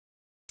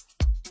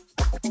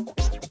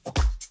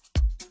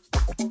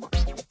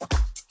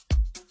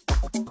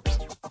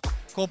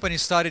Company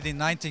started in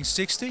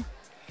 1960,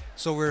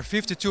 so we're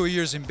 52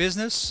 years in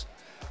business,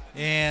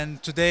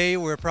 and today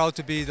we're proud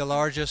to be the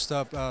largest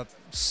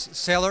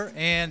seller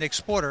and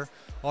exporter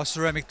of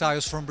ceramic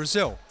tiles from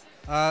Brazil.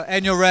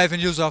 Annual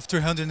revenues of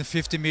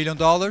 $350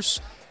 million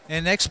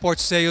and export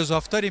sales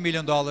of $30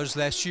 million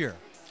last year.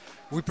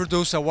 We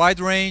produce a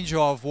wide range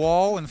of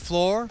wall and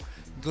floor,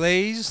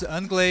 glazed,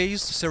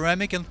 unglazed,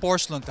 ceramic and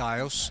porcelain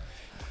tiles.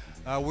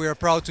 We are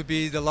proud to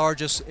be the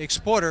largest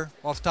exporter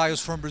of tiles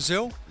from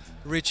Brazil,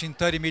 reaching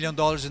 $30 million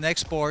in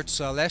exports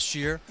last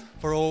year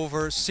for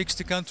over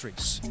 60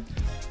 countries.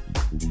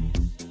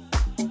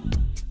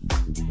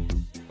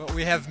 But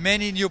we have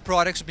many new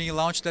products being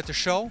launched at the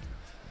show,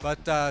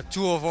 but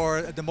two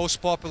of the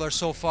most popular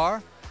so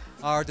far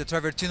are the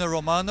Travertino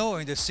Romano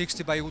in the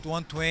 60 by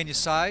 120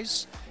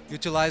 size,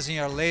 utilizing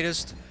our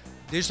latest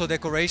digital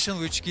decoration,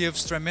 which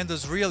gives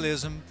tremendous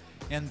realism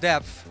and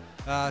depth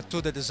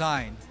to the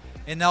design.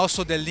 And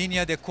also the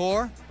Linea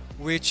Decor,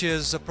 which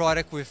is a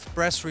product with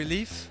press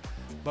relief,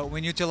 but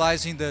when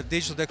utilizing the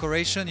digital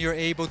decoration, you're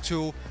able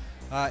to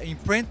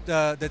imprint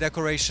the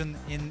decoration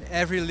in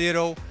every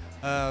little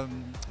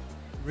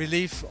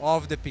relief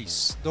of the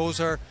piece. Those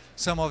are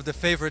some of the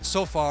favorites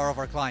so far of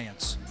our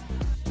clients.